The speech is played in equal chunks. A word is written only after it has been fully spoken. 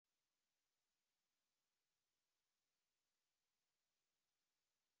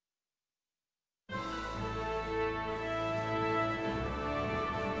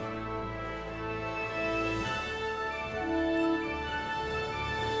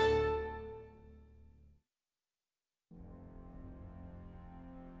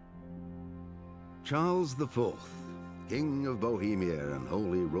Charles IV, King of Bohemia and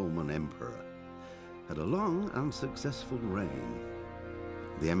Holy Roman Emperor, had a long and successful reign.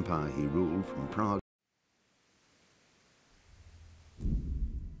 The empire he ruled from Prague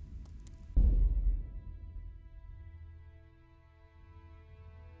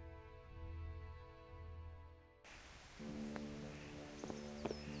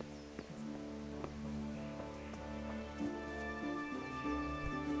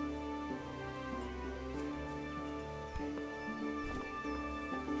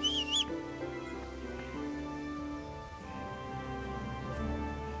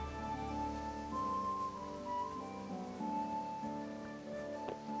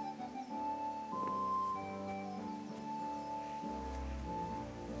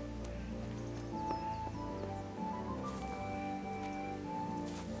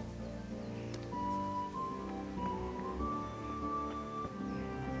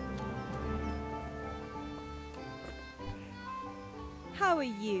How are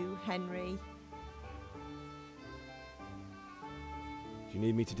you, Henry? Do you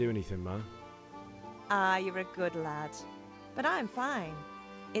need me to do anything, Ma? Ah, you're a good lad. But I'm fine.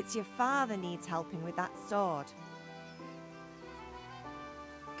 It's your father needs helping with that sword.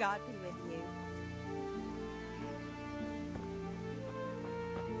 God be with you.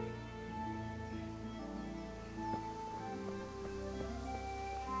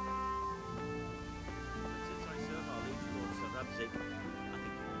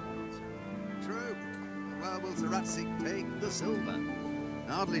 True. Well will Sir Ratzik take the silver?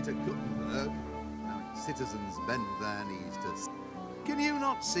 Hardly to Kuttenberg. Now its citizens bend their knees to... Can you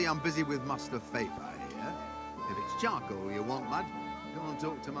not see I'm busy with Master Faith, I hear? If it's charcoal you want, lad, go and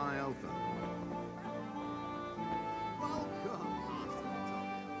talk to my helper. Welcome, Master Tom.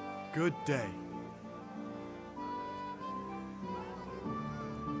 Good day.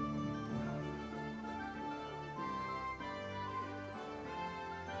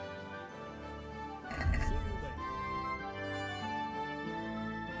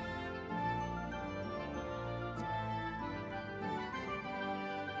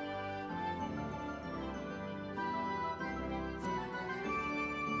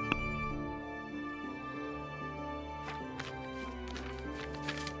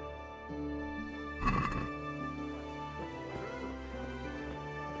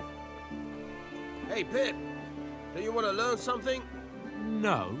 Hey, Pip, do you want to learn something?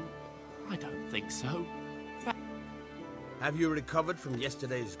 No, I don't think so. Have you recovered from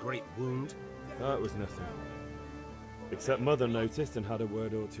yesterday's great wound? That was nothing. Except Mother noticed and had a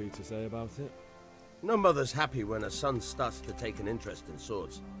word or two to say about it. No mother's happy when a son starts to take an interest in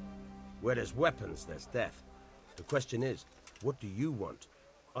swords. Where there's weapons, there's death. The question is, what do you want?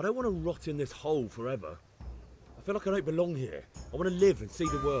 I don't want to rot in this hole forever. I feel like I don't belong here. I want to live and see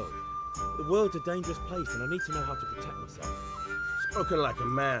the world. The world's a dangerous place and I need to know how to protect myself. Spoken like a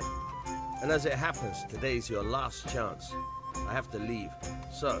man. And as it happens, today's your last chance. I have to leave.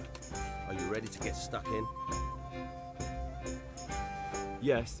 So, are you ready to get stuck in?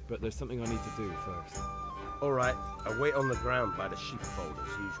 Yes, but there's something I need to do first. All right, I'll wait on the ground by the sheepfold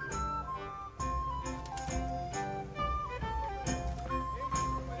as usual.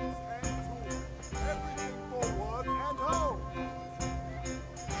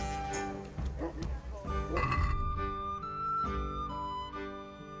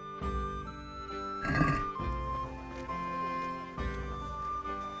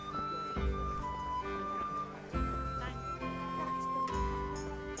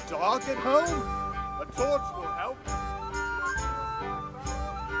 Dark at home? A torch will help.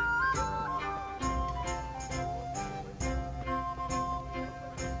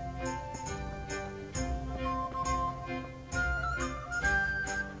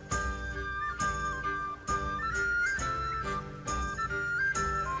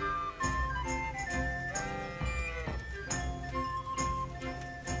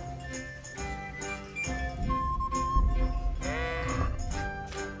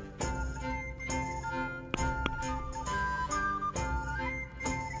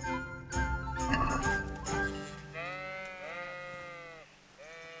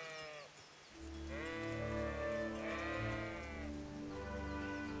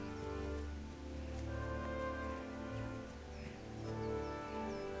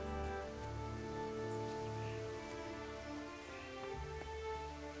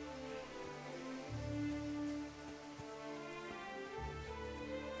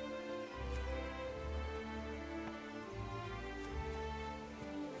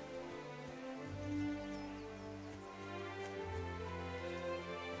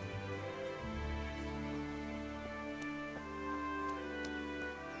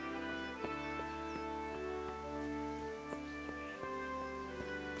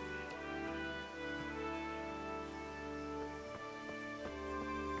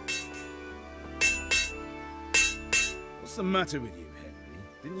 What's the matter with you, Henry?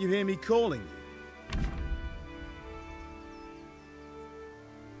 Didn't you hear me calling you?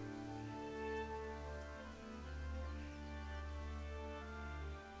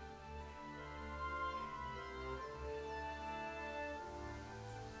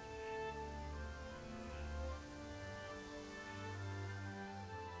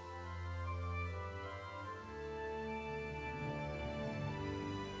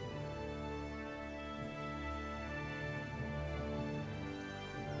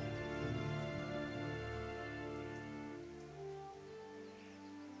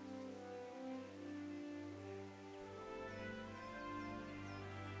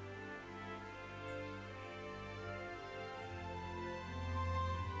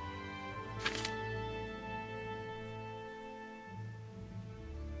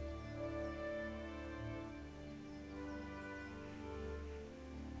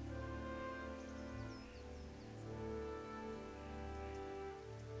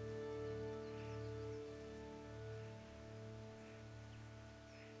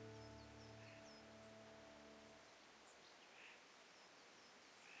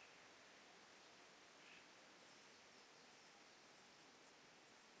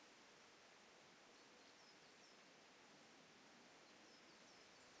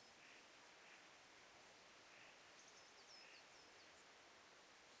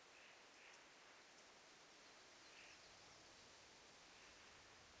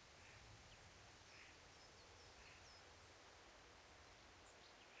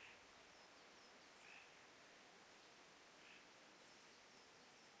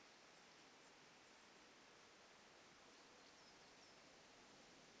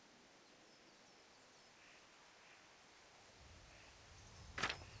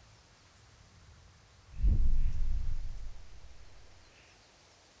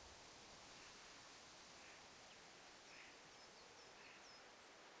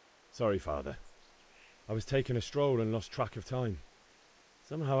 Sorry, Father. I was taking a stroll and lost track of time.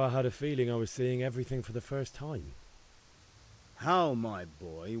 Somehow I had a feeling I was seeing everything for the first time. Hal, my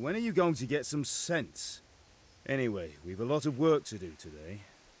boy, when are you going to get some sense? Anyway, we've a lot of work to do today.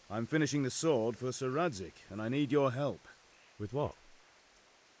 I'm finishing the sword for Sir Radzig, and I need your help. With what?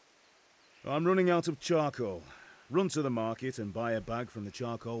 I'm running out of charcoal. Run to the market and buy a bag from the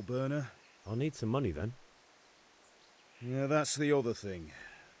charcoal burner. I'll need some money then. Yeah, that's the other thing.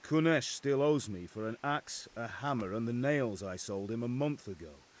 Kunesh still owes me for an axe, a hammer, and the nails I sold him a month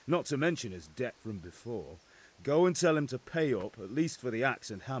ago. Not to mention his debt from before. Go and tell him to pay up, at least for the axe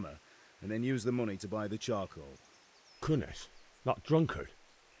and hammer, and then use the money to buy the charcoal. Kunesh? That drunkard?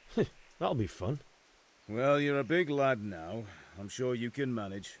 That'll be fun. Well, you're a big lad now. I'm sure you can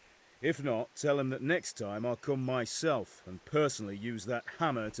manage. If not, tell him that next time I'll come myself and personally use that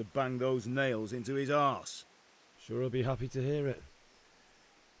hammer to bang those nails into his arse. Sure, I'll be happy to hear it.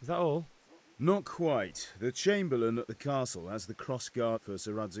 Is that all? Not quite. The Chamberlain at the castle has the crossguard for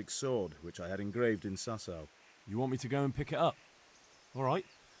Sir Radzig's sword, which I had engraved in Sasau. You want me to go and pick it up? All right.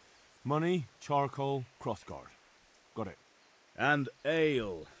 Money, charcoal, crossguard. Got it. And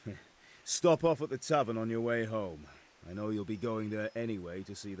ale. Stop off at the tavern on your way home. I know you'll be going there anyway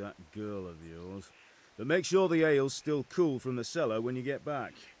to see that girl of yours. But make sure the ale's still cool from the cellar when you get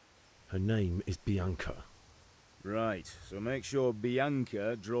back. Her name is Bianca. Right, so make sure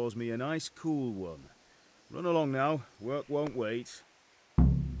Bianca draws me a nice cool one. Run along now, work won't wait.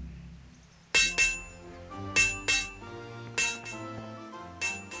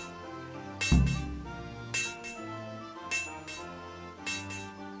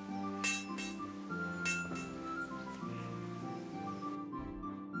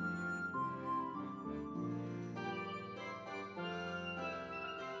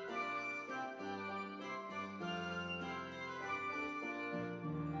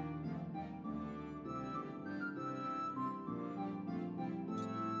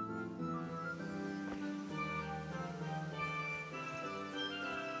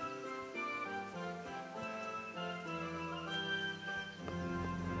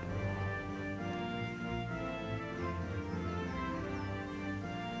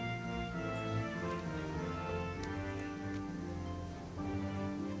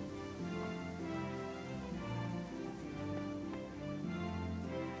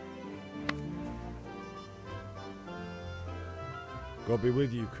 God be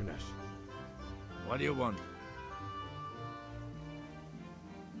with you, Kunesh. What do you want?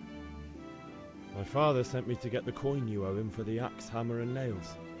 My father sent me to get the coin you owe him for the axe, hammer and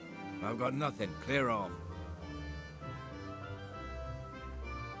nails. I've got nothing. Clear off.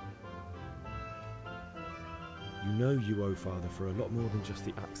 You know you owe father for a lot more than just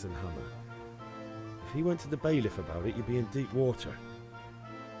the axe and hammer. If he went to the bailiff about it, you'd be in deep water.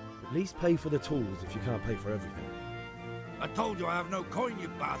 At least pay for the tools if you can't pay for everything. I told you I have no coin, you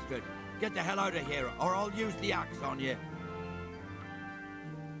bastard. Get the hell out of here, or I'll use the axe on you.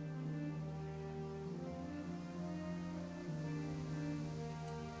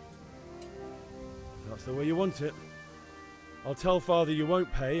 If that's the way you want it. I'll tell Father you won't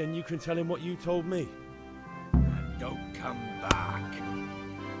pay, and you can tell him what you told me. And don't come back.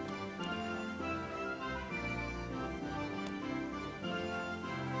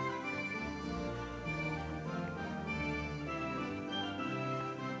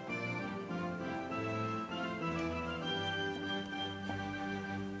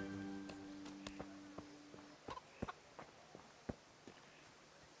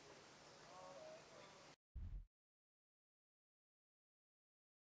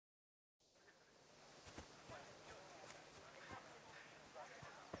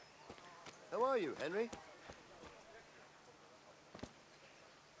 How are you, Henry?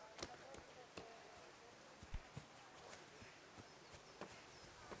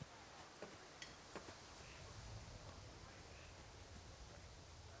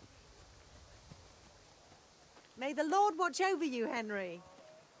 May the Lord watch over you, Henry.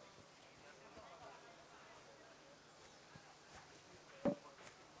 I'll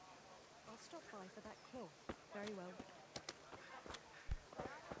stop by for that cloth. Very well.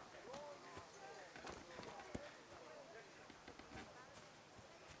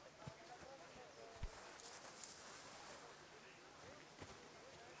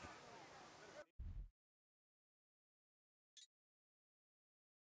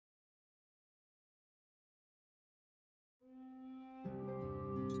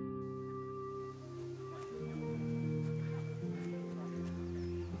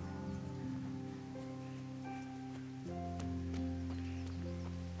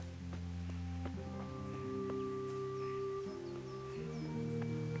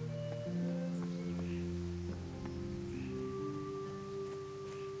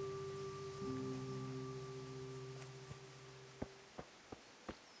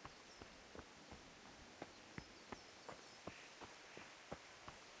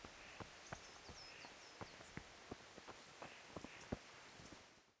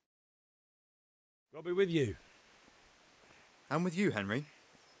 I'll be with you. I'm with you, Henry.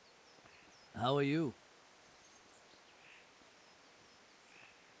 How are you?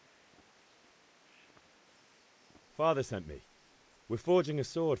 Father sent me. We're forging a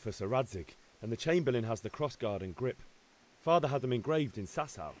sword for Sir Radzig, and the Chamberlain has the crossguard and grip. Father had them engraved in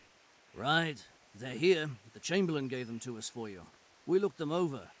Sasau. Right. They're here. The Chamberlain gave them to us for you. We looked them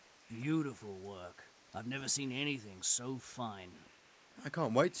over. Beautiful work. I've never seen anything so fine. I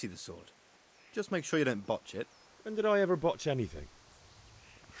can't wait to see the sword. Just make sure you don't botch it. When did I ever botch anything?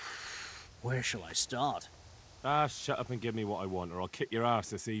 Where shall I start? Ah, shut up and give me what I want, or I'll kick your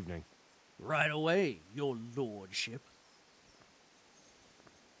ass this evening. Right away, your lordship.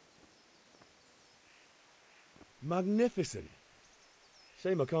 Magnificent.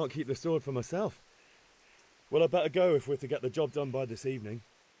 Shame I can't keep the sword for myself. Well, I better go if we're to get the job done by this evening.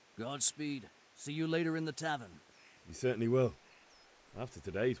 Godspeed. See you later in the tavern. You certainly will. After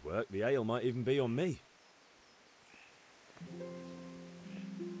today's work, the ale might even be on me.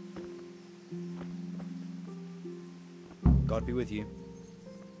 God be with you.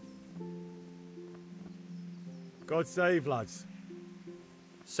 God save, lads.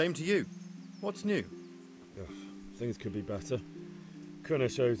 Same to you. What's new? Ugh, things could be better.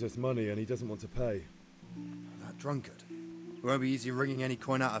 Kunesh owes us money and he doesn't want to pay. That drunkard. It won't be easy wringing any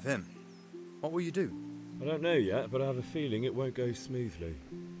coin out of him. What will you do? I don't know yet, but I have a feeling it won't go smoothly.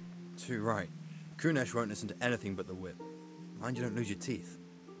 Too right. Kunesh won't listen to anything but the whip. Mind you don't lose your teeth.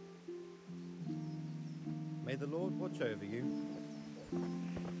 May the Lord watch over you.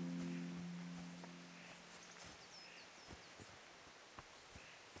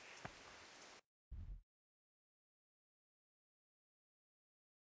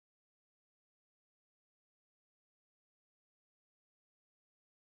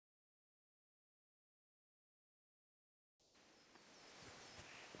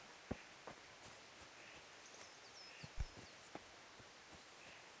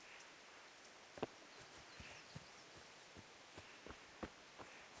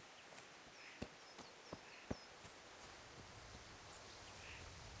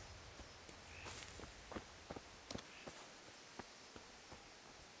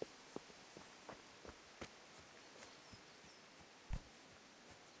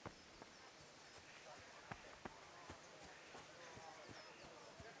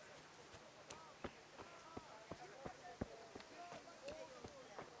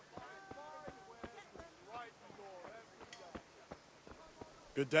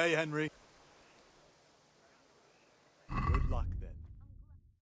 Good day, Henry. Good luck, then.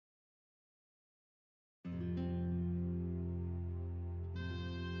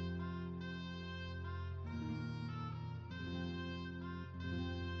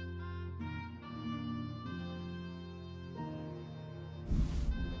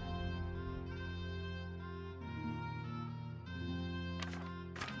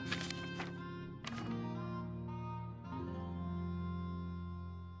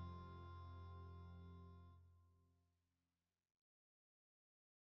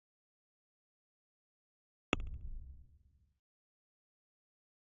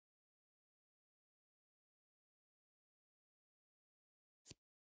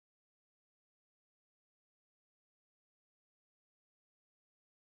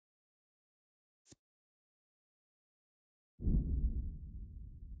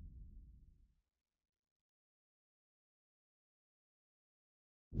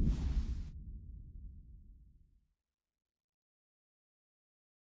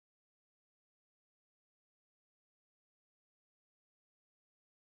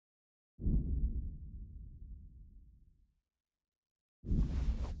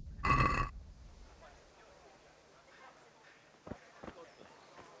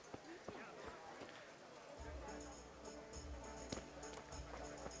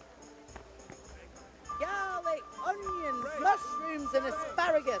 Garlic, onions, mushrooms and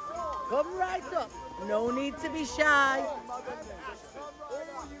asparagus. Come right up. No need to be shy.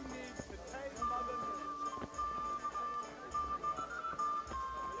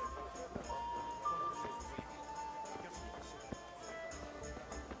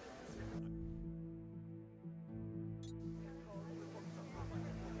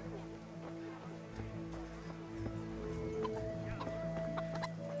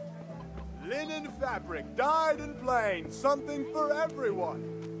 Linen fabric, dyed and plain, something for everyone.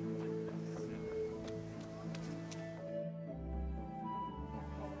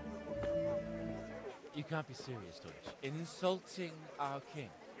 You can't be serious, Deutsch. Insulting our king.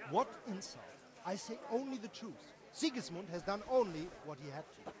 What insult? I say only the truth. Sigismund has done only what he had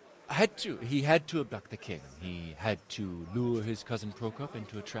to. He had to abduct the king. He had to lure his cousin Prokop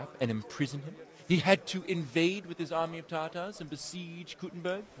into a trap and imprison him. He had to invade with his army of Tartars and besiege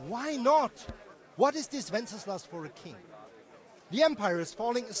Kuttenberg. Why not? What is this Wenceslas for a king? The empire is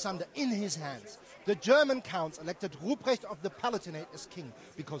falling asunder in his hands. The German counts elected Ruprecht of the Palatinate as king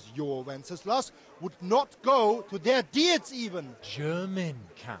because your Wenceslas would not go to their deeds even. German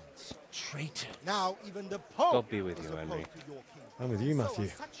counts. Traitors. Now even the Pope. God be with you, Henry. I'm with you, Matthew.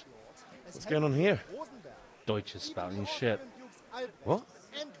 What's going on here? Deutsch is spouting shit. What?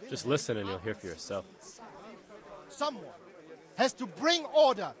 Just listen and you'll hear for yourself. Someone has to bring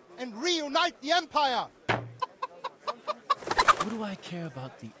order and reunite the empire. What do I care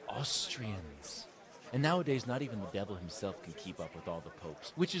about the Austrians? And nowadays, not even the devil himself can keep up with all the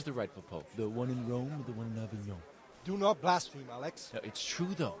popes. Which is the rightful pope? The one in Rome or the one in Avignon? Do not blaspheme, Alex. No, it's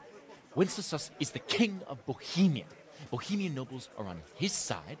true, though. Wenceslas is the king of Bohemia. Bohemian nobles are on his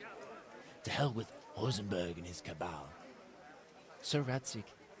side. To hell with Rosenberg and his cabal. Sir Radzig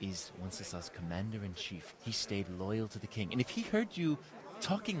is Wenceslas' commander-in-chief. He stayed loyal to the king. And if he heard you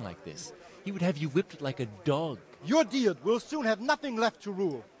talking like this, he would have you whipped like a dog. Your Diet will soon have nothing left to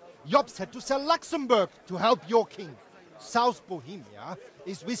rule. Jobst had to sell Luxembourg to help your king. South Bohemia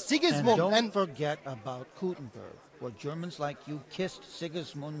is with Sigismund and don't forget about Kuttenberg, where Germans like you kissed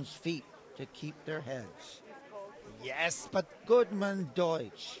Sigismund's feet to keep their heads. Yes, but... Goodman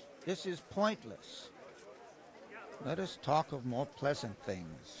Deutsch, this is pointless. Let us talk of more pleasant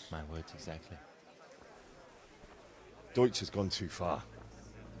things. My words exactly. Deutsch has gone too far.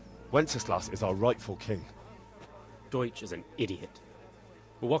 Wenceslas is our rightful king. Deutsch is an idiot.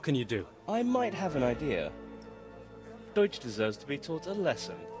 Well, what can you do? I might have an idea. Deutsch deserves to be taught a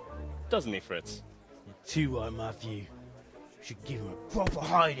lesson. Doesn't he, Fritz? You're too right, Matthew. Should give him a proper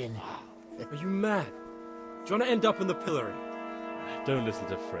hiding. Are you mad? Do you want to end up in the pillory? Don't listen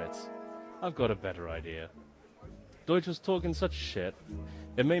to Fritz. I've got a better idea. Deutsch was talking such shit,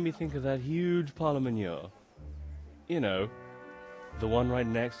 it made me think of that huge parliament. You know, the one right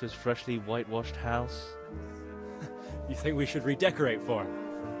next to his freshly whitewashed house. You think we should redecorate for him?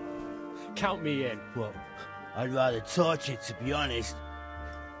 Count me in. Well, I'd rather torch it, to be honest.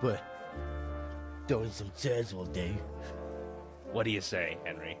 But throwing some tears will do. What do you say,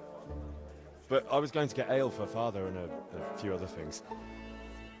 Henry? But I was going to get ale for father and a few other things.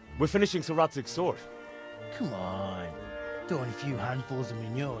 We're finishing Sir Radzig's sword. Come on. Throwing a few handfuls of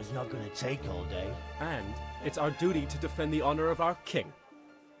manure is not going to take all day. And it's our duty to defend the honor of our king.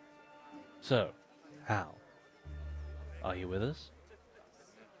 So, Hal, are you with us?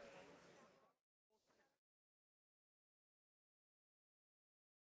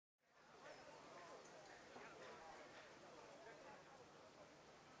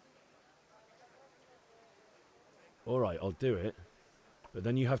 Alright, I'll do it. But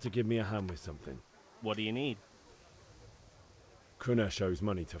then you have to give me a hand with something. What do you need? Kunesh owes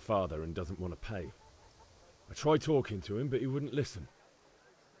money to father and doesn't want to pay. I tried talking to him, but he wouldn't listen.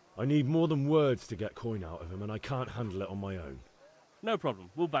 I need more than words to get coin out of him, and I can't handle it on my own. No problem,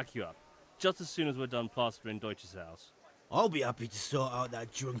 we'll back you up. Just as soon as we're done plastering Deutsch's house. I'll be happy to sort out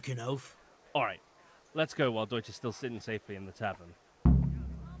that drunken oaf. Alright, let's go while Deutsch is still sitting safely in the tavern.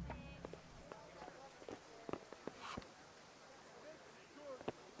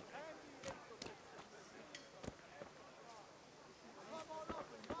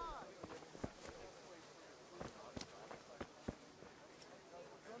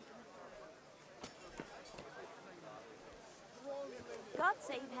 God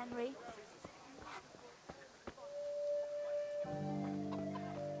save Henry.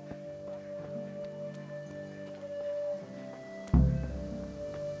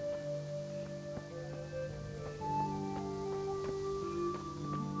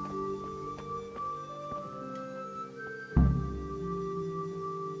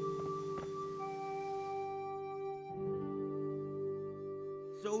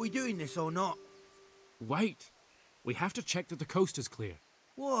 So are we doing this or not? Wait. We have to check that the coast is clear.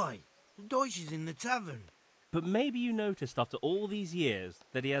 Why? The Deutsch is in the tavern. But maybe you noticed after all these years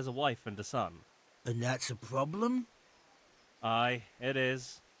that he has a wife and a son. And that's a problem? Aye, it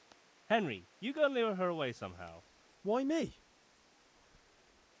is. Henry, you go and lure her away somehow. Why me?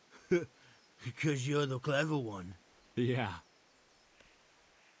 Because you're the clever one. Yeah.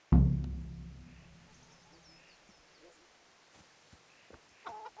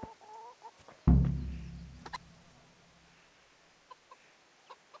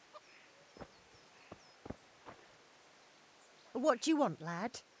 What do you want,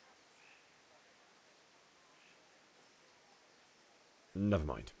 lad? Never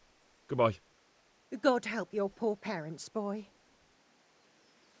mind. Goodbye. God help your poor parents, boy.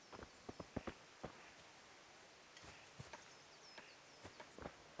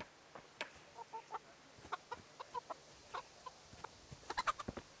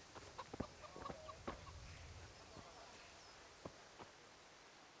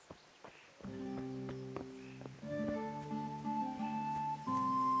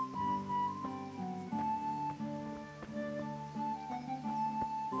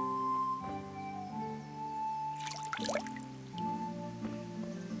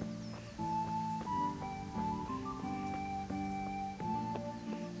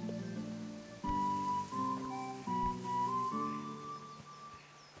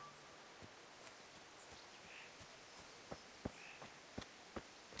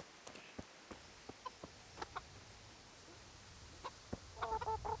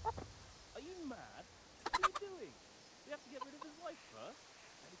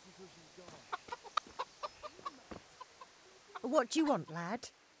 What do you want, lad?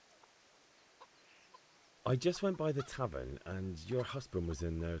 I just went by the tavern and your husband was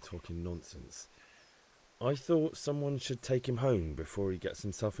in there talking nonsense. I thought someone should take him home before he gets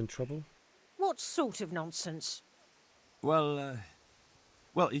himself in trouble. What sort of nonsense? Well,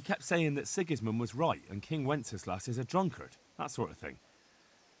 he kept saying that Sigismund was right and King Wenceslas is a drunkard, that sort of thing.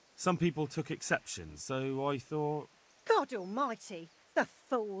 Some people took exception, so I thought... God almighty, the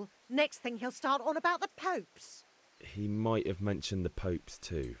fool. Next thing he'll start on about the popes. He might have mentioned the popes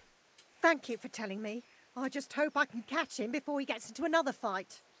too. Thank you for telling me. I just hope I can catch him before he gets into another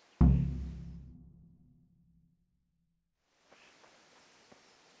fight.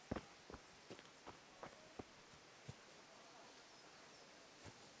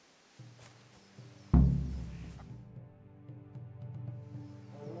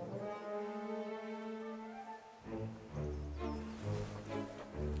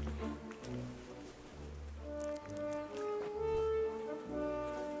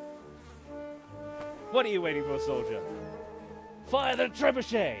 What are you waiting for, soldier? Fire the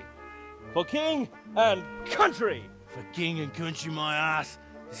trebuchet! For king and country! For king and country, my ass.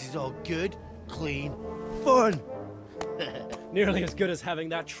 This is all good, clean, fun. Nearly as good as having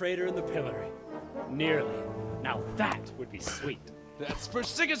that traitor in the pillory. Nearly. Now that would be sweet. That's for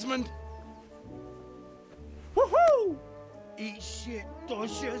Sigismund! Woohoo! Eat shit,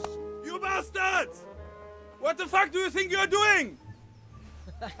 Docious. You bastards! What the fuck do you think you're doing?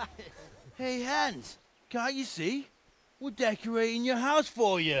 Hey, Hans, can't you see? We're decorating your house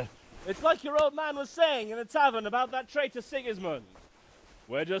for you. It's like your old man was saying in the tavern about that traitor Sigismund.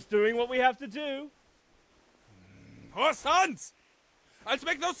 We're just doing what we have to do. Oh, sons! I'll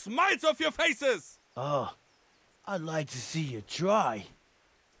make those smiles off your faces! Oh, I'd like to see you try.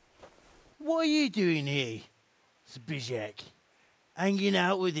 What are you doing here, Zbigniew? Hanging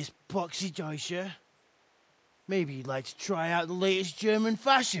out with this poxy Deutscher? Maybe you'd like to try out the latest German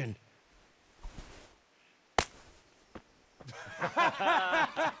fashion.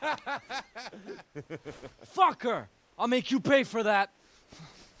 Fuck her! I'll make you pay for that!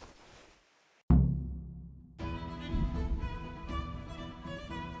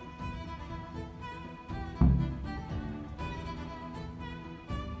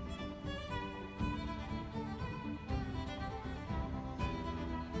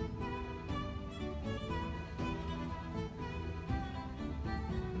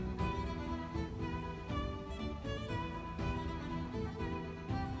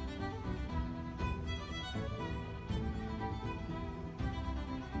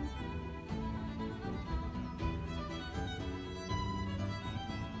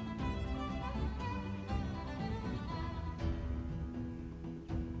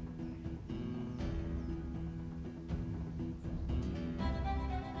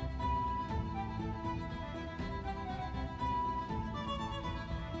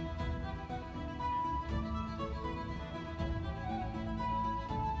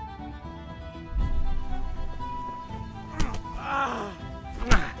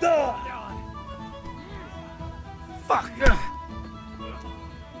 Fuck!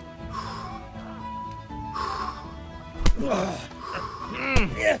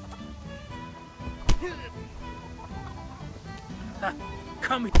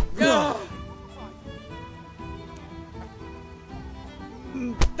 Come here.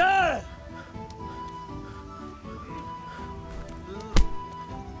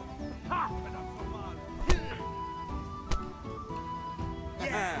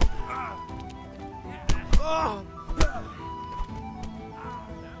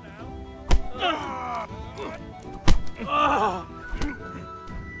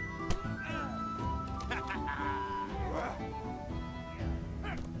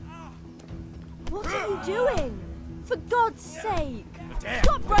 What are you doing? For God's sake!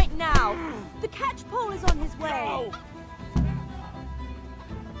 Stop right now! The catch pole is on his way!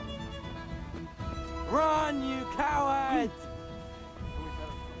 Run, you cowards!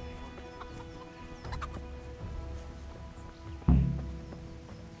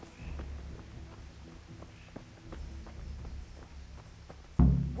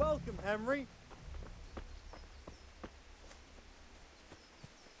 Welcome, Henry.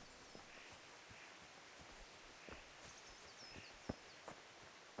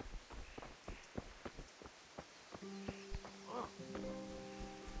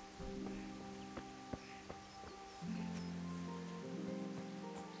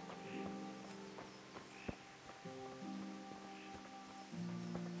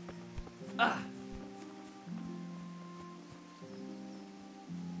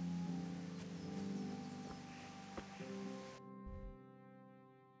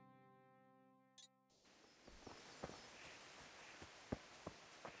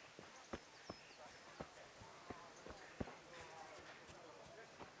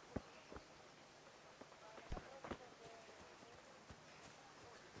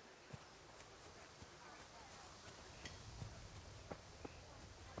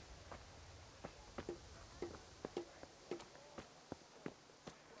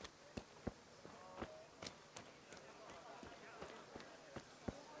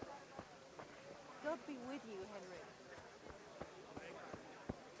 God be with you, Henry.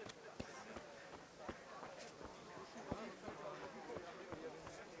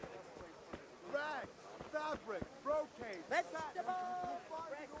 Rags, fabric, brocade, Vegetables!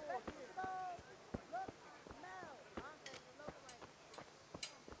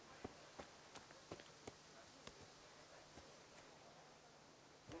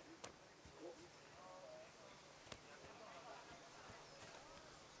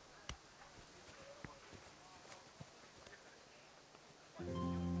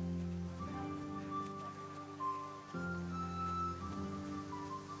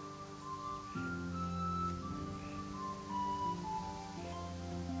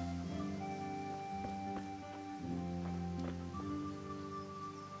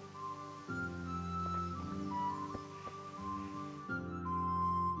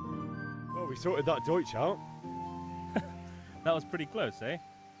 Well, we sorted that Deutsch out. That was pretty close, eh?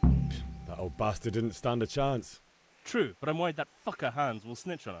 That old bastard didn't stand a chance. True, but I'm worried that fucker Hans will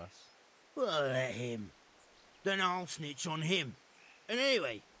snitch on us. Well, let him. Then I'll snitch on him. And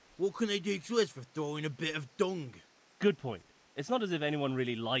anyway, what can they do to us for throwing a bit of dung? Good point. It's not as if anyone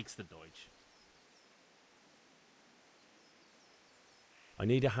really likes the Deutsch. I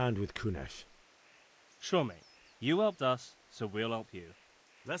need a hand with Kunesh. Sure, mate. You helped us, so we'll help you.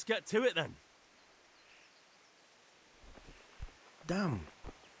 Let's get to it then. Damn.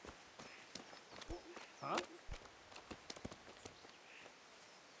 Huh?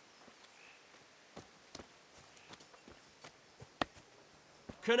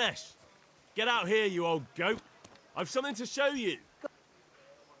 Kunesh, get out here, you old goat. I've something to show you.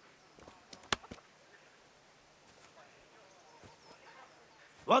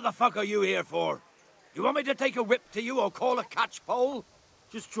 What the fuck are you here for? You want me to take a whip to you or call a catchpole?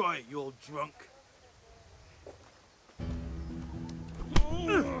 Just try it, you old drunk.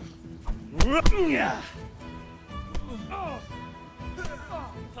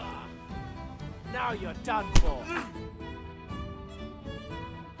 Now you're done for.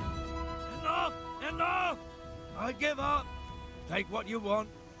 Enough! Enough! I give up. Take what you want.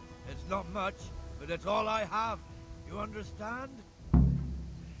 It's not much, but it's all I have. You understand?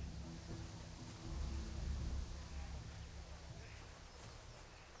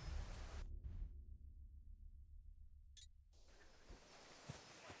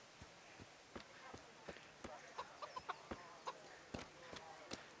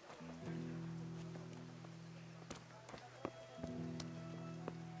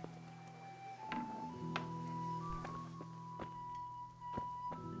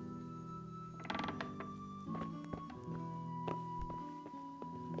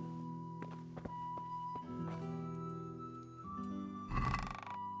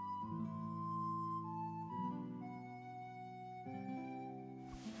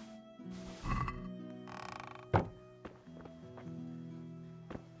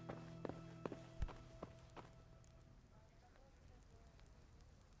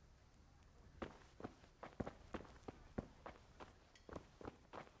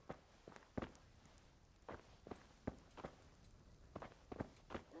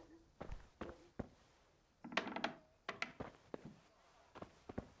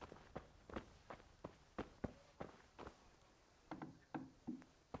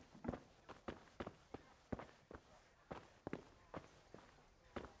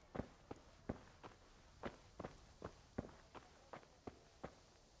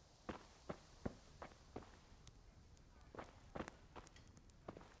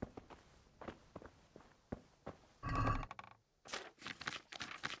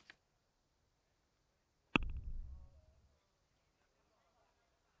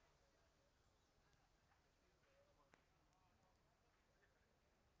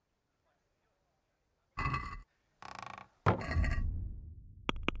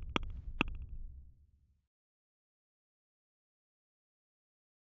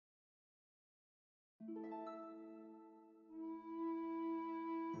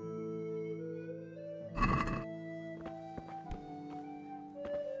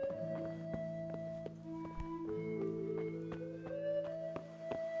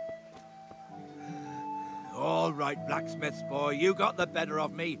 All right, blacksmith's boy, you got the better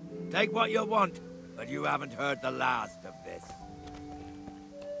of me. Take what you want, but you haven't heard the last of this.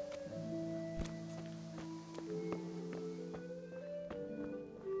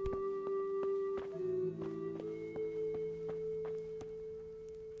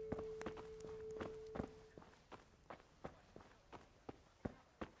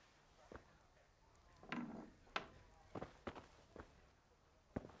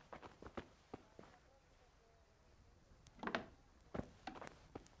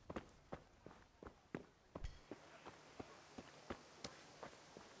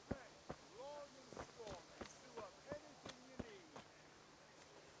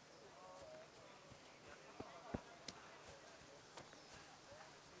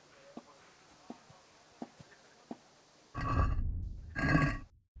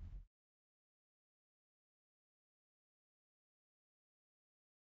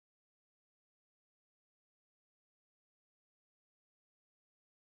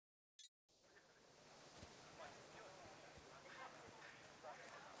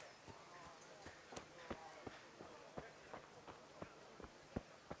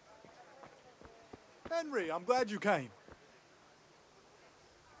 Henry, I'm glad you came.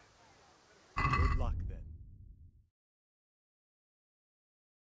 Good luck, then.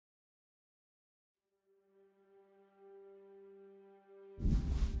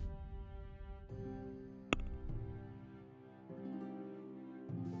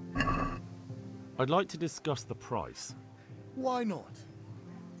 I'd like to discuss the price. Why not?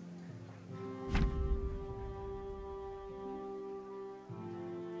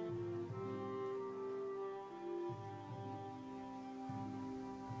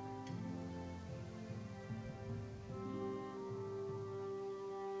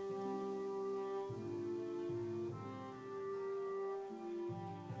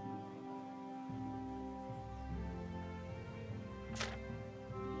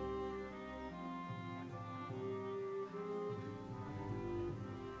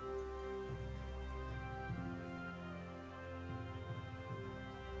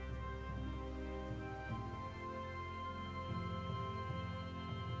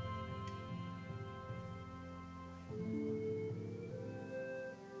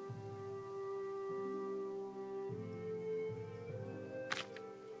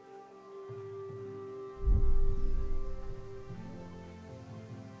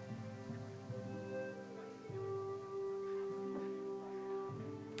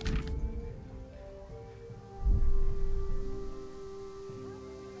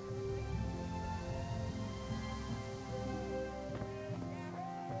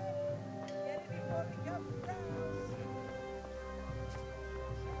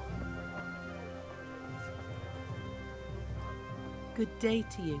 Good day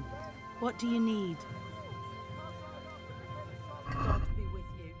to you. What do you need? God be with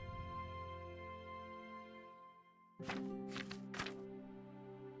you.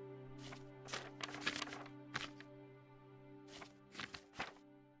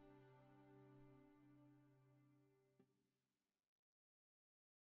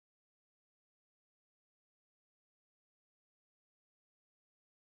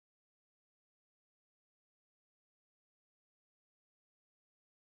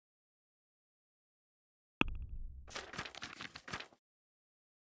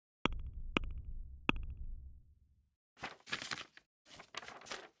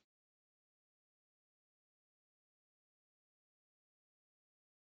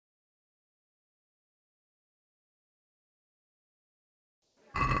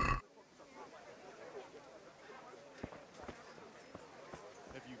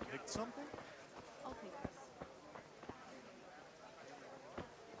 Have you picked something? I'll take this.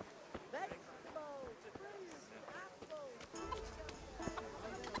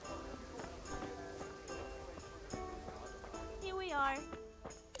 Here we are.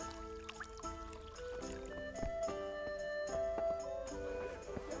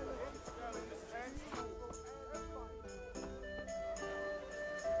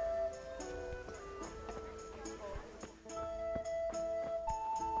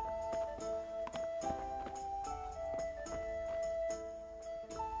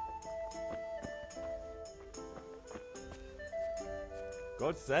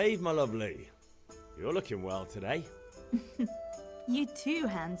 God save, my lovely. You're looking well today. You too,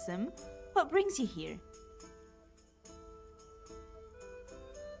 handsome. What brings you here?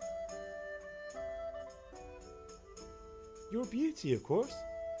 Your beauty, of course.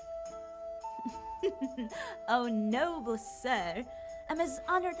 Oh, noble sir. I'm as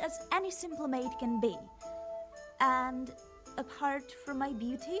honored as any simple maid can be. And apart from my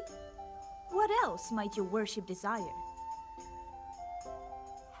beauty, what else might your worship desire?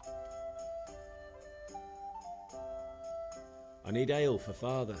 I need ale for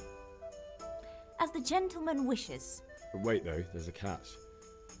father. As the gentleman wishes. But wait though, there's a catch.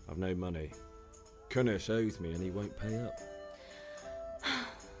 I've no money. Kunnish owes me and he won't pay up.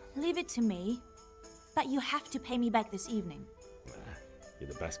 Leave it to me. But you have to pay me back this evening. Nah, you're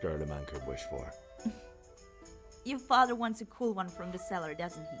the best girl a man could wish for. Your father wants a cool one from the cellar,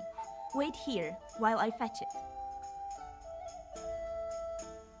 doesn't he? Wait here while I fetch it.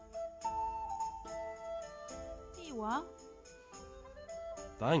 Here you are.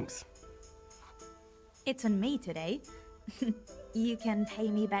 Thanks. It's on me today. You can pay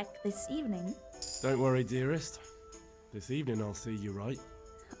me back this evening. Don't worry, dearest. This evening I'll see you right.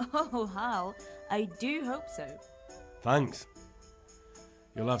 Oh, Hal, I do hope so. Thanks.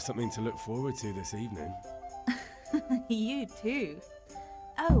 You'll have something to look forward to this evening. You too.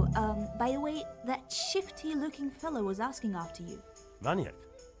 Oh, by the way, that shifty-looking fellow was asking after you. Maniac?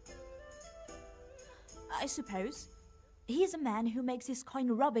 I suppose. He's a man who makes his coin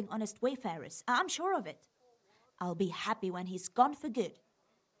robbing honest wayfarers. I'm sure of it. I'll be happy when he's gone for good.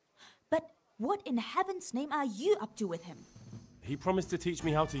 But what in heaven's name are you up to with him? He promised to teach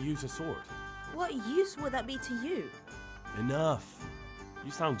me how to use a sword. What use would that be to you? Enough.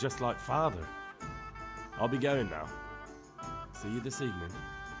 You sound just like father. I'll be going now. See you this evening.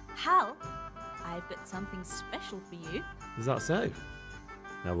 Hal, I've got something special for you. Is that so?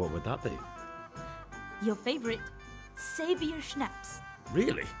 Now what would that be? Your favorite, Savior Schnapps.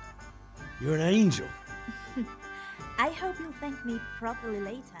 Really? You're an angel. I hope you'll thank me properly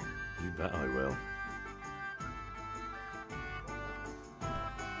later. You bet I will.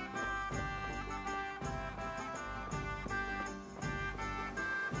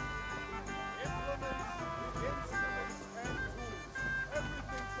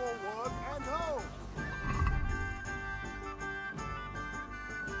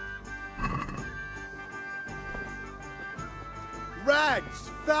 Rags,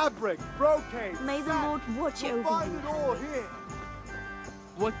 fabric, brocade. May the Lord watch over find you. it all Henry. here.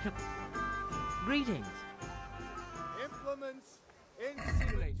 What can... Greetings. Implements,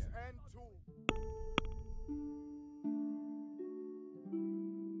 instruments, and tools.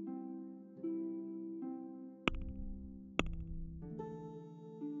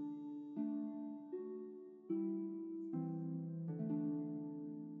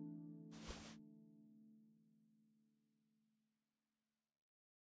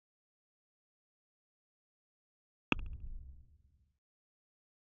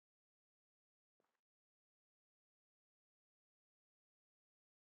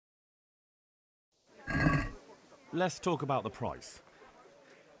 Let's talk about the price.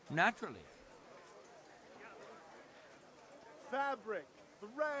 Naturally. fabric,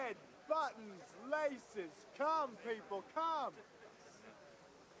 thread, buttons, laces. Come, people, come!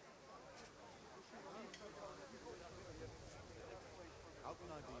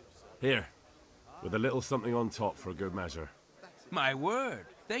 Here, with a little something on top for a good measure. My word.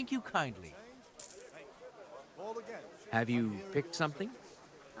 Thank you kindly. Have you picked something?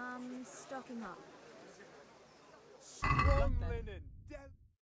 Stocking up. Strong linen.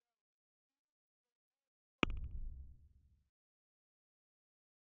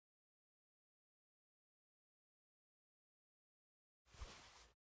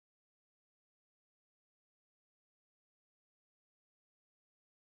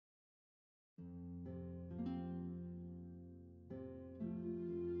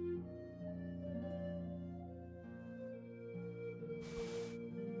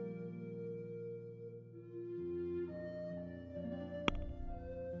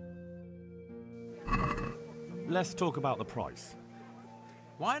 Let's talk about the price.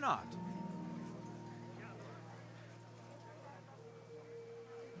 Why not?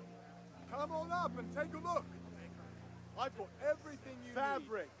 Come on up and take a look. I've got everything you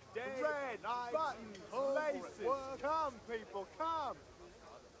fabric, need. Thread, buttons, laces. Come, people, come.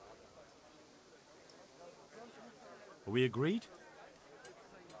 Are we agreed?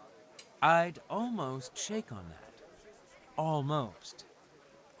 I'd almost shake on that. Almost.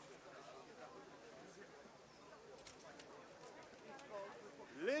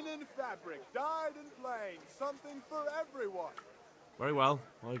 Linen fabric, dyed and plain. Something for everyone. Very well,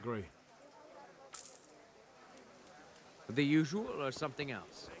 I agree. The usual or something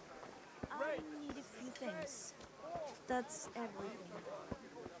else? I need a few things. That's everything.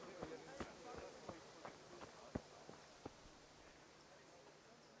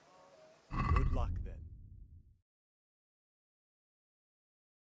 Good luck then.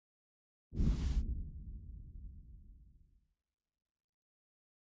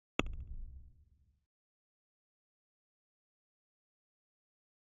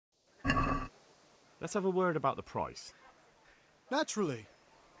 Let's have a word about the price. Naturally.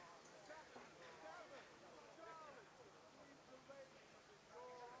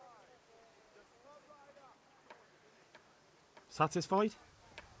 Satisfied?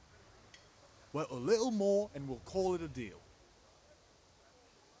 Well, a little more and we'll call it a deal.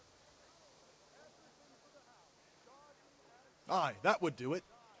 Aye, that would do it.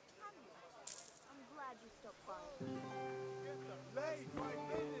 I'm glad you stopped by.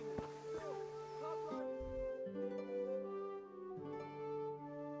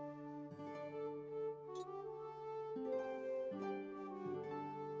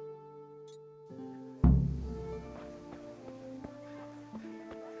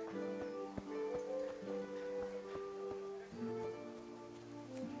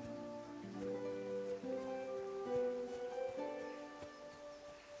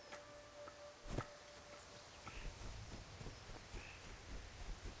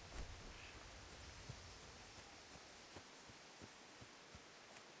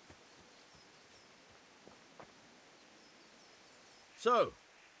 So,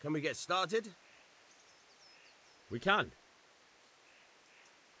 can we get started? We can.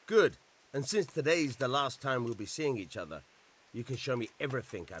 Good. And since today's the last time we'll be seeing each other, you can show me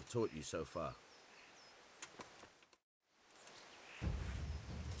everything I've taught you so far.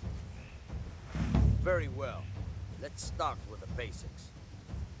 Very well. Let's start with the basics.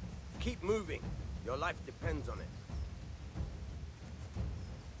 Keep moving. Your life depends on it.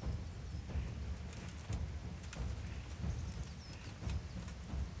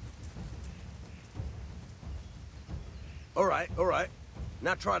 All right.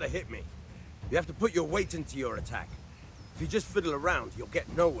 Now try to hit me. You have to put your weight into your attack. If you just fiddle around, you'll get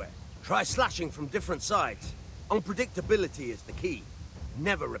nowhere. Try slashing from different sides. Unpredictability is the key.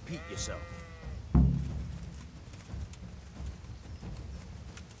 Never repeat yourself.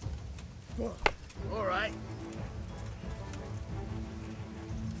 All right.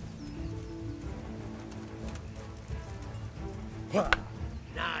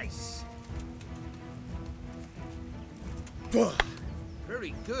 Nice.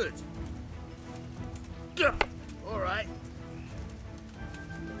 Very good. All right.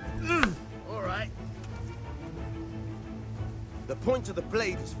 All right. The point of the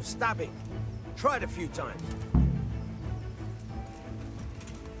blade is for stabbing. Try it a few times.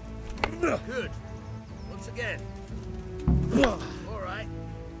 Good. Once again. All right.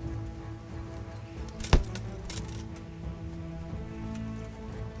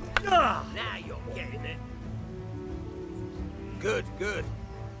 Now you're getting it. Good, good.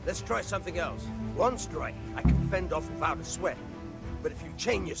 Let's try something else. One strike, I can fend off without a sweat. But if you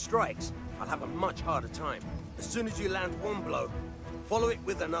chain your strikes, I'll have a much harder time. As soon as you land one blow, follow it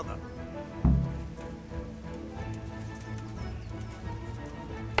with another.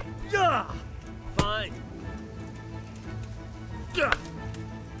 Yeah! Fine. Yeah!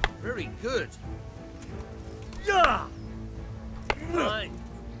 Very good. Yeah! Fine.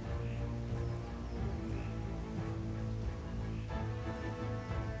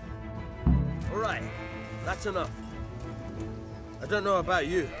 All right, that's enough. I don't know about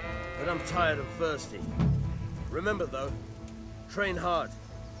you, but I'm tired and thirsty. Remember though, train hard.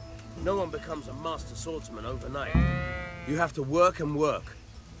 No one becomes a master swordsman overnight. You have to work and work.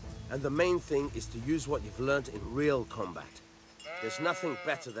 And the main thing is to use what you've learned in real combat. There's nothing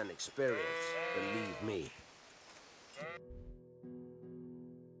better than experience, believe me.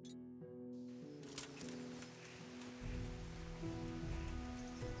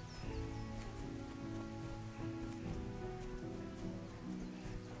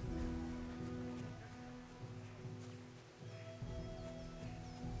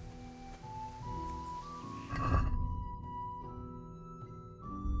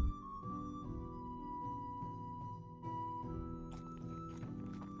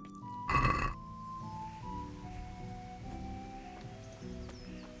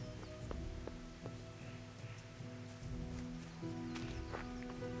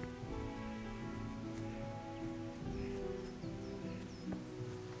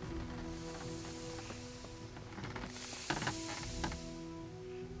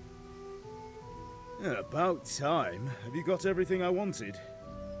 Yeah, about time. Have you got everything I wanted?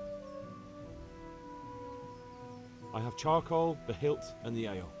 I have charcoal, the hilt, and the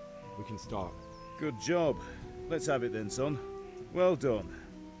ale. We can start. Good job. Let's have it then, son. Well done.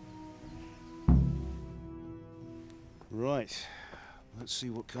 Right. Let's see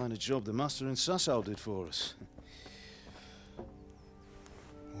what kind of job the master in Sasau did for us.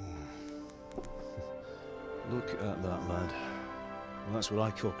 Look at that, lad. Well, that's what I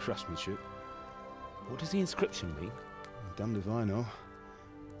call craftsmanship. What does the inscription mean? Damned if I know.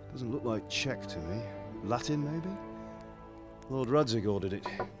 Doesn't look like Czech to me. Latin, maybe? Lord Radzig ordered it.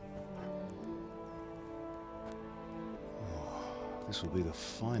 Oh, this will be the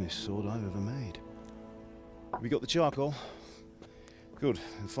finest sword I've ever made. We got the charcoal? Good.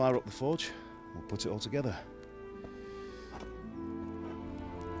 Then fire up the forge. We'll put it all together.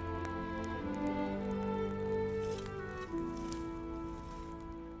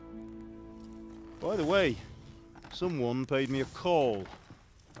 By the way, someone paid me a call.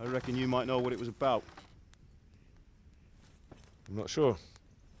 I reckon you might know what it was about. I'm not sure.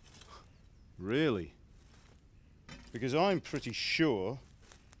 Really? Because I'm pretty sure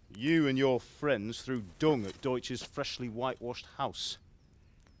you and your friends threw dung at Deutsch's freshly whitewashed house.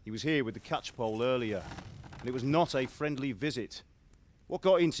 He was here with the catchpole earlier, and it was not a friendly visit. What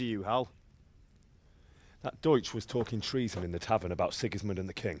got into you, Hal? That Deutsch was talking treason in the tavern about Sigismund and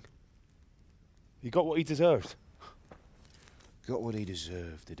the king. He got what he deserved. Got what he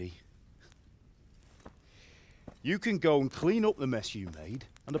deserved, did he? You can go and clean up the mess you made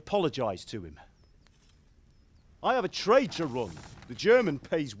and apologise to him. I have a trade to run. The German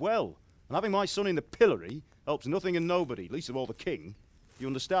pays well, and having my son in the pillory helps nothing and nobody, least of all the king. You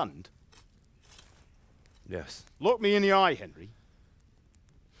understand? Yes. Look me in the eye, Henry.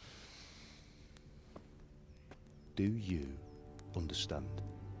 Do you understand?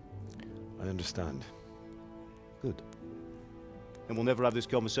 I understand. Good. Then we'll never have this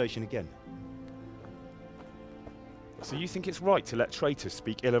conversation again. So you think it's right to let traitors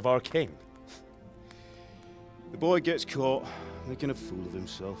speak ill of our king? The boy gets caught, making a fool of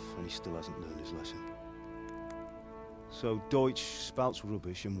himself, and he still hasn't learned his lesson. So Deutsch spouts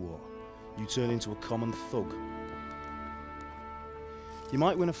rubbish, and what? You turn into a common thug. You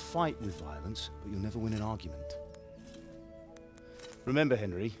might win a fight with violence, but you'll never win an argument. Remember,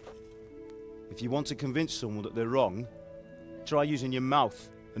 Henry, if you want to convince someone that they're wrong, try using your mouth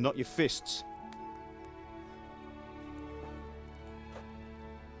and not your fists.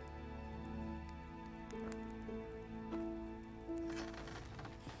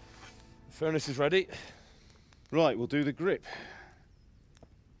 The furnace is ready. Right, we'll do the grip.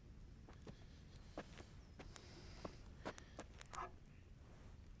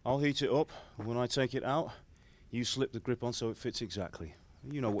 I'll heat it up, and when I take it out, you slip the grip on so it fits exactly.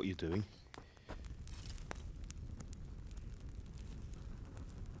 You know what you're doing.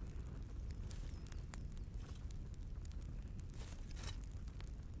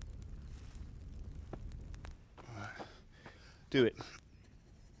 Do it.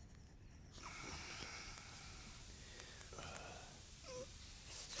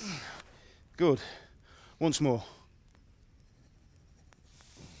 Good. Once more.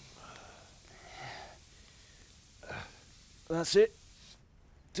 That's it.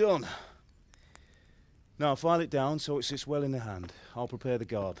 Done. Now file it down so it sits well in the hand. I'll prepare the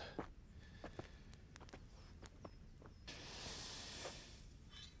guard.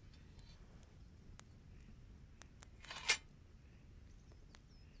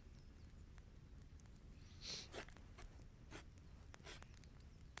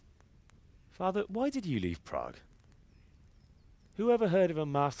 Father, why did you leave Prague? Who ever heard of a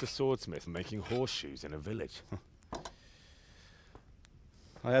master swordsmith making horseshoes in a village?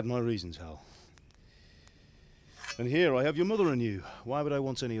 I had my reasons, Hal. And here I have your mother and you. Why would I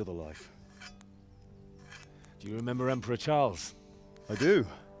want any other life? Do you remember Emperor Charles? I do.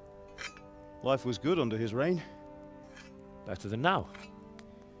 Life was good under his reign. Better than now.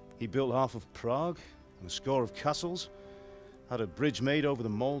 He built half of Prague and a score of castles, had a bridge made over the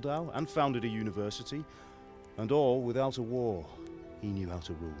Moldau, and founded a university, and all without a war. He knew how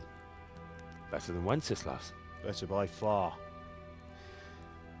to rule. Better than Wenceslas. Better by far.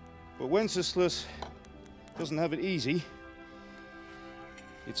 But Wenceslas doesn't have it easy.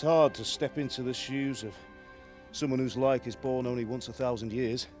 It's hard to step into the shoes of someone whose like is born only once 1,000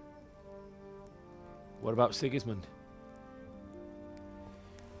 years. What about Sigismund?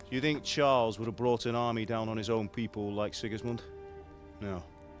 Do you think Charles would have brought an army down on his own people like Sigismund? No.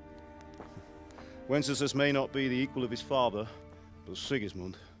 Wenceslas may not be the equal of his father, but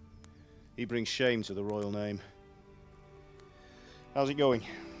Sigismund, he brings shame to the royal name. How's it going?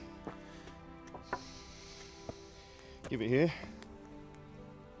 Give it here,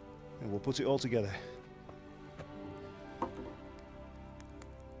 and we'll put it all together.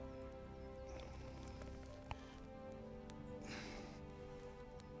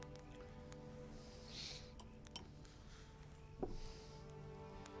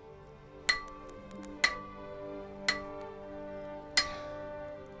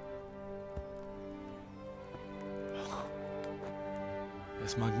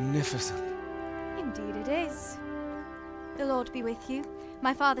 It's magnificent. Indeed it is. The Lord be with you.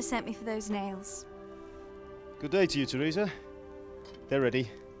 My father sent me for those nails. Good day to you, Teresa. They're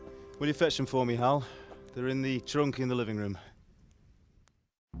ready. Will you fetch them for me, Hal? They're in the trunk in the living room.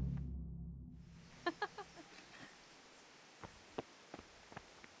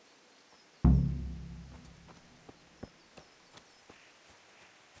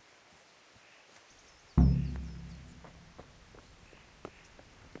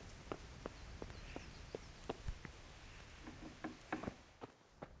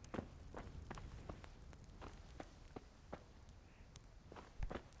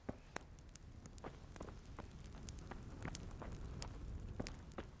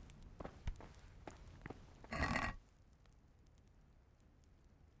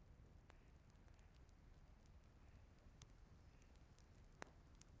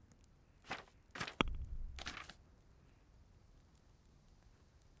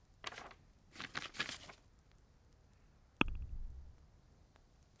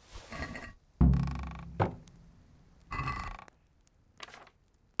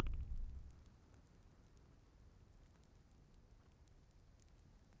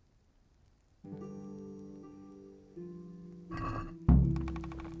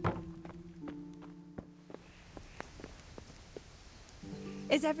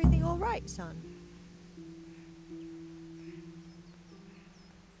 Is everything all right, son? Do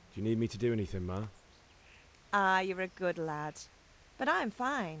you need me to do anything, Ma? Ah, you're a good lad. But I'm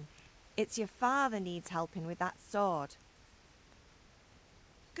fine. It's your father needs helping with that sword.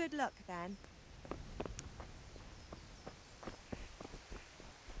 Good luck, then.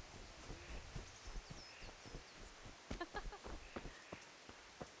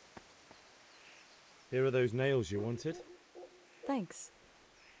 Here are those nails you wanted. Thanks.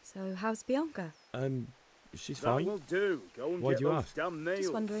 So, how's Bianca? She's fine. That will do. Go and Why'd get you those ask? damn nails.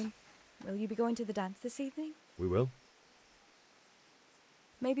 Just wondering, will you be going to the dance this evening? We will.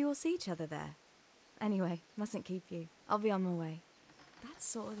 Maybe we'll see each other there. Anyway, mustn't keep you. I'll be on my way. That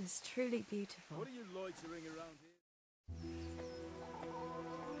sword is truly beautiful. What are you loitering around here?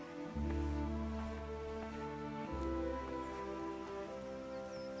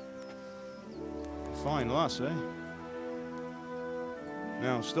 Fine lass, eh?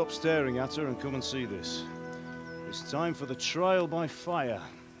 Now, stop staring at her and come and see this. It's time for the trial by fire.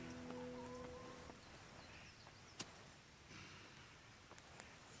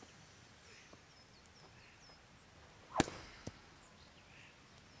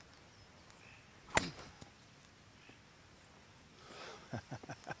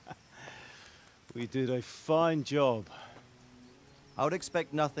 We did a fine job. I would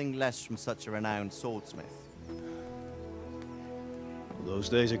expect nothing less from such a renowned swordsmith. Those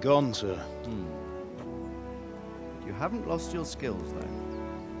days are gone, sir. You You haven't lost your skills, though.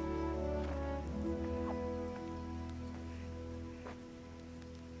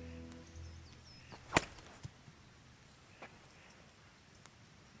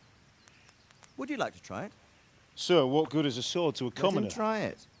 Would you like to try it? Sir, what good is a sword to a commoner? Let him try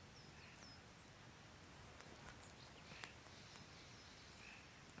it.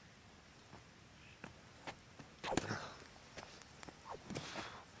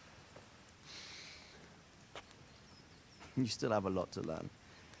 You still have a lot to learn.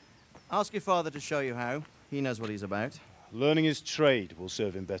 Ask your father to show you how. He knows what he's about. Learning his trade will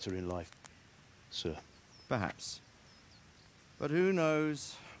serve him better in life, sir. Perhaps. But who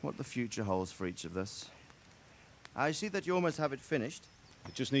knows what the future holds for each of us. I see that you almost have it finished.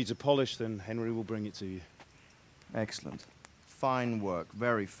 It just needs a polish, then Henry will bring it to you. Excellent. Fine work,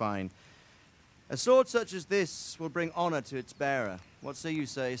 very fine. A sword such as this will bring honor to its bearer. What say you,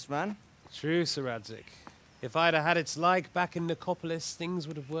 Svan? True, Sir Radzig. If I'd have had its like back in Nicopolis, things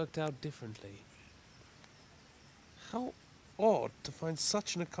would have worked out differently. How odd to find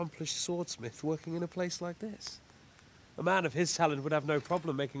such an accomplished swordsmith working in a place like this. A man of his talent would have no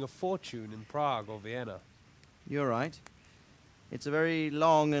problem making a fortune in Prague or Vienna. You're right. It's a very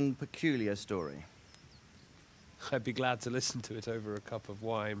long and peculiar story. I'd be glad to listen to it over a cup of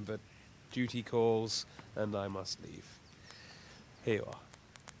wine, but duty calls, and I must leave. Here you are.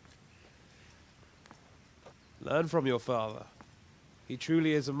 Learn from your father. He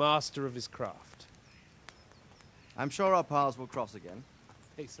truly is a master of his craft. I'm sure our paths will cross again.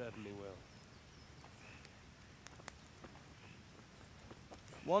 They certainly will.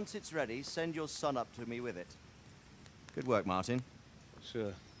 Once it's ready, send your son up to me with it. Good work, Martin.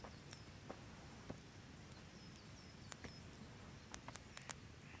 Sure.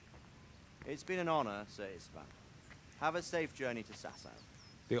 It's been an honor, Sir Isvan. Have a safe journey to Sasau.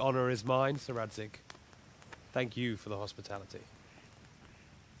 The honor is mine, Sir Radzig. Thank you for the hospitality.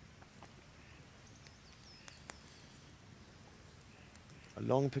 A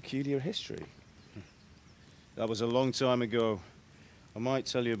long, peculiar history. That was a long time ago. I might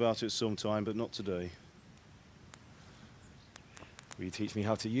tell you about it sometime, but not today. Will you teach me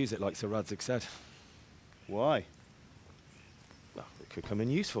how to use it like Sir Radzig said? Why? Well, it could come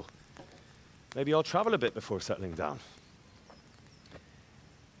in useful. Maybe I'll travel a bit before settling down.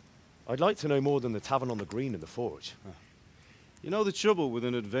 I'd like to know more than the tavern on the green and the forge. You know the trouble with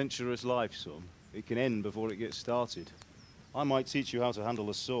an adventurous life, son? It can end before it gets started. I might teach you how to handle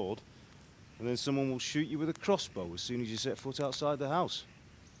a sword, and then someone will shoot you with a crossbow as soon as you set foot outside the house.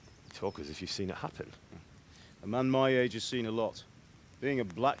 You talk as if you've seen it happen. A man my age has seen a lot. Being a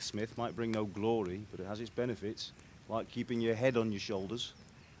blacksmith might bring no glory, but it has its benefits, like keeping your head on your shoulders.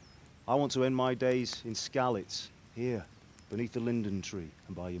 I want to end my days in Skalitz, here, beneath the linden tree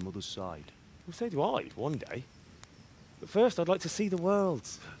and by your mother's side. Well, so do I, one day. But first, I'd like to see the world,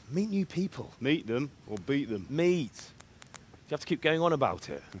 meet new people. Meet them or beat them? Meet. Do you have to keep going on about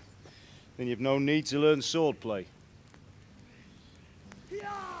it? Then you've no need to learn swordplay.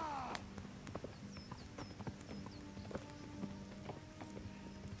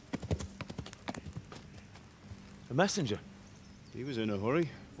 A messenger. He was in a hurry.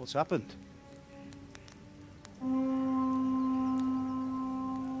 What's happened?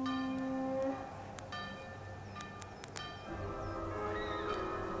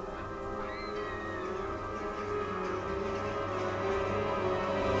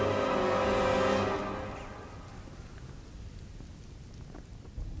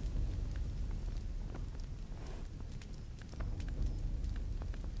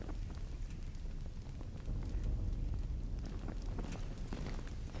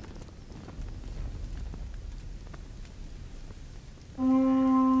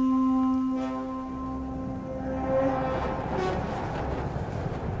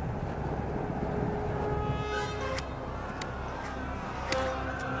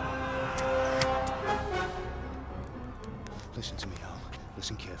 Listen to me, Al.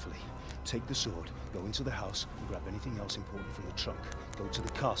 Listen carefully. Take the sword, go into the house, and grab anything else important from the trunk. Go to the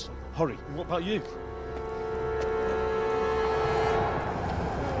castle. Hurry! What about you?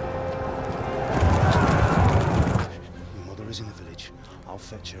 Your mother is in the village. I'll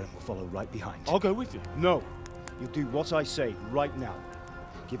fetch her and we'll follow right behind. I'll go with you. No! You'll do what I say right now.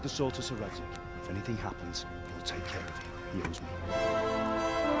 Give the sword to Sir Radzig. If anything happens, he'll take care of you. He owes me.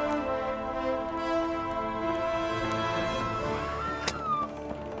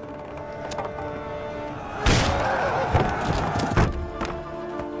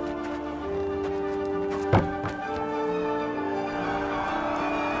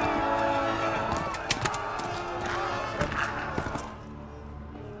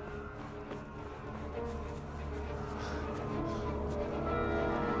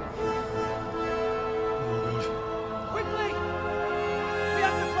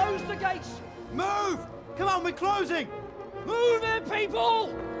 gates! Move! Come on, we're closing! Move it,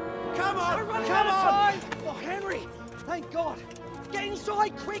 people! Come on! We're running Come out of on! time! Oh, Henry! Thank God! Get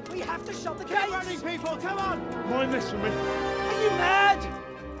inside, quick! We have to shut the gates! Keep running, people! Come on! Mind this for me. Are you mad?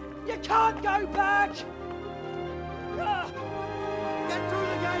 You can't go back! Ah! Get through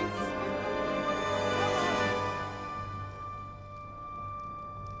the gates!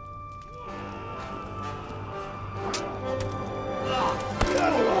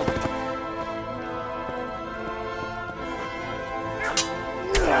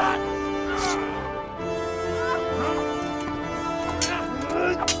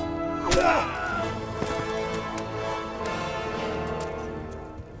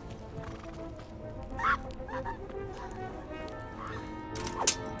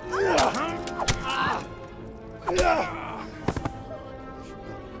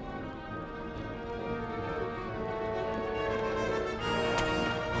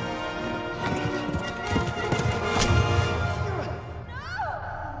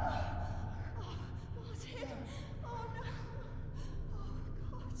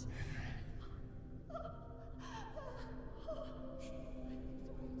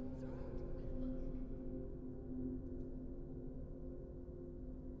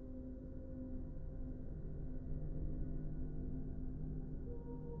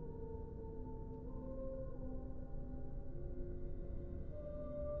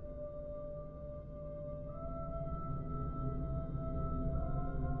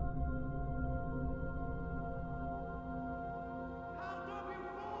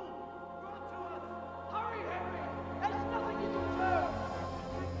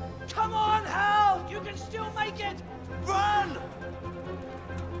 Come on, Hal! You can still make it! Run!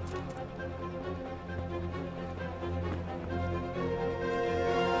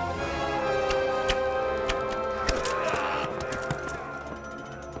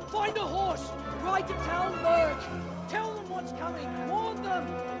 Find a horse! Ride to Talmberg! Tell them what's coming! Warn them!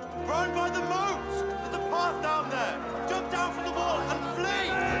 Run by the moats! There's a path down there! Jump down from the wall and flee!